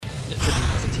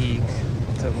fatigue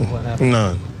to what happened?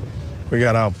 None. We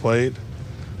got outplayed.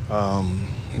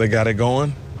 They got it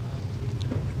going.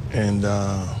 And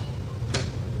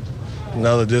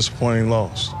another disappointing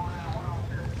loss.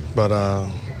 But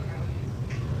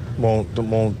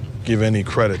won't give any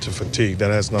credit to fatigue.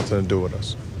 That has nothing to do with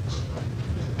us.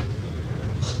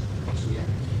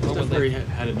 Steph Curry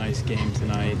had a nice game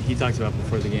tonight. He talked about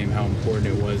before the game how important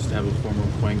it was to have a former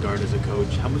point guard as a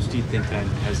coach. How much do you think that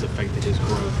has affected his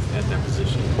growth at that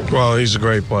position? Well, he's a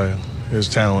great player. His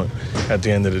talent, at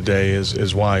the end of the day,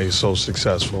 is why he's so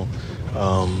successful.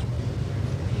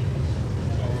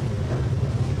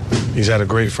 He's had a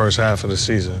great first half of the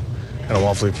season, and I'm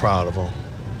awfully proud of him.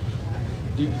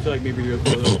 Do you feel like maybe you're a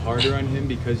little harder on him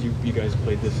because you guys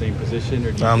played the same position?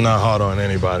 Or I'm not hard on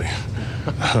anybody.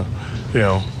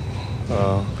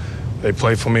 They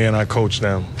play for me and I coach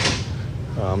them.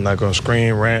 I'm not going to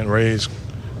scream, rant,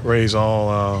 raise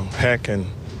all heck and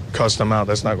cuss them out.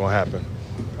 That's not going to happen.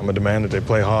 I'm going to demand that they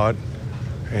play hard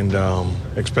and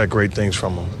expect great things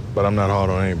from them. But I'm not hard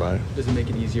on anybody. Does it make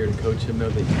it easier to coach him, though,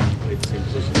 that you play the same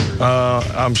position?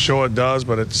 I'm sure it does,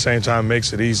 but at the same time, it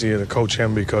makes it easier to coach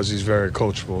him because he's very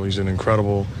coachable. He's an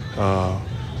incredible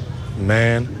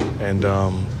man, and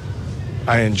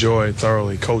I enjoy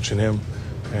thoroughly coaching him.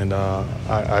 And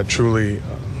I truly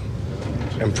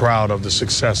am proud of the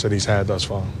success that he's had thus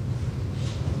far.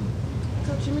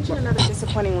 Coach, you mentioned another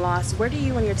disappointing loss. Where do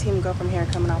you and your team go from here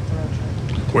coming off the road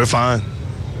trip? We're fine.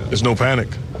 There's no panic.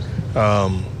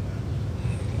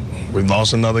 We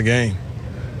lost another game.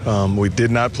 We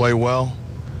did not play well.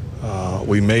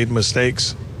 We made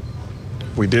mistakes.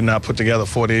 We did not put together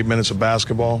 48 minutes of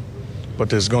basketball, but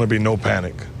there's going to be no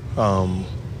panic. We'll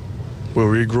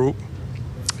regroup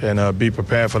and be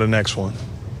prepared for the next one.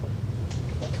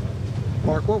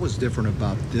 Mark, what was different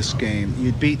about this game?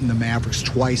 You'd beaten the Mavericks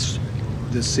twice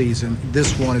this season.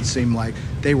 This one, it seemed like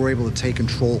they were able to take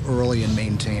control early and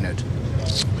maintain it.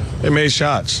 They made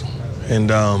shots,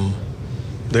 and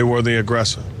they were the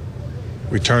aggressor.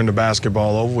 We turned the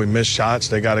basketball over. We missed shots.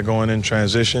 They got it going in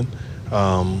transition.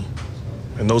 And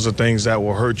those are things that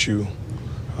will hurt you,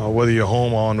 whether you're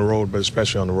home or on the road, but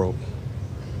especially on the road.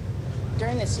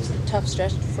 During this tough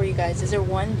stretch for you guys, is there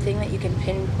one thing that you can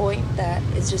pinpoint that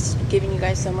is just giving you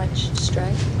guys so much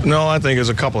strength? No, I think there's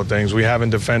a couple of things. We haven't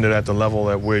defended at the level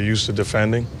that we're used to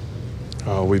defending.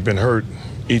 We've been hurt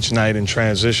each night in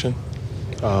transition.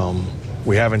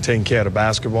 We haven't taken care of the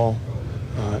basketball.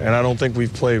 And I don't think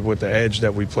we've played with the edge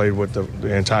that we played with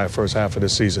the entire first half of the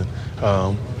season.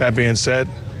 That being said,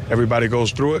 everybody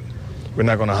goes through it. We're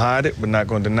not going to hide it. We're not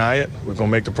going to deny it. We're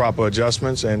going to make the proper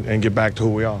adjustments and get back to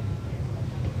who we are.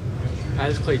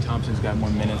 As Klay Thompson's got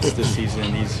more minutes this season,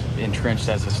 he's entrenched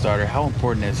as a starter. How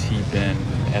important has he been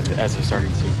as a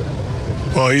starting super?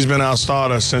 Well, he's been our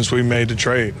starter since we made the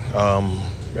trade,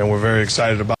 and we're very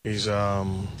excited about it. He's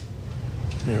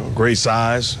great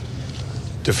size,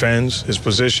 defends his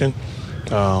position,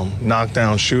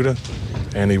 knockdown shooter,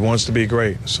 and he wants to be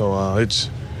great. So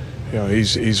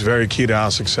he's very key to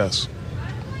our success.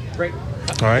 Great.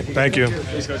 All right, thank you.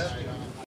 Thanks, Coach.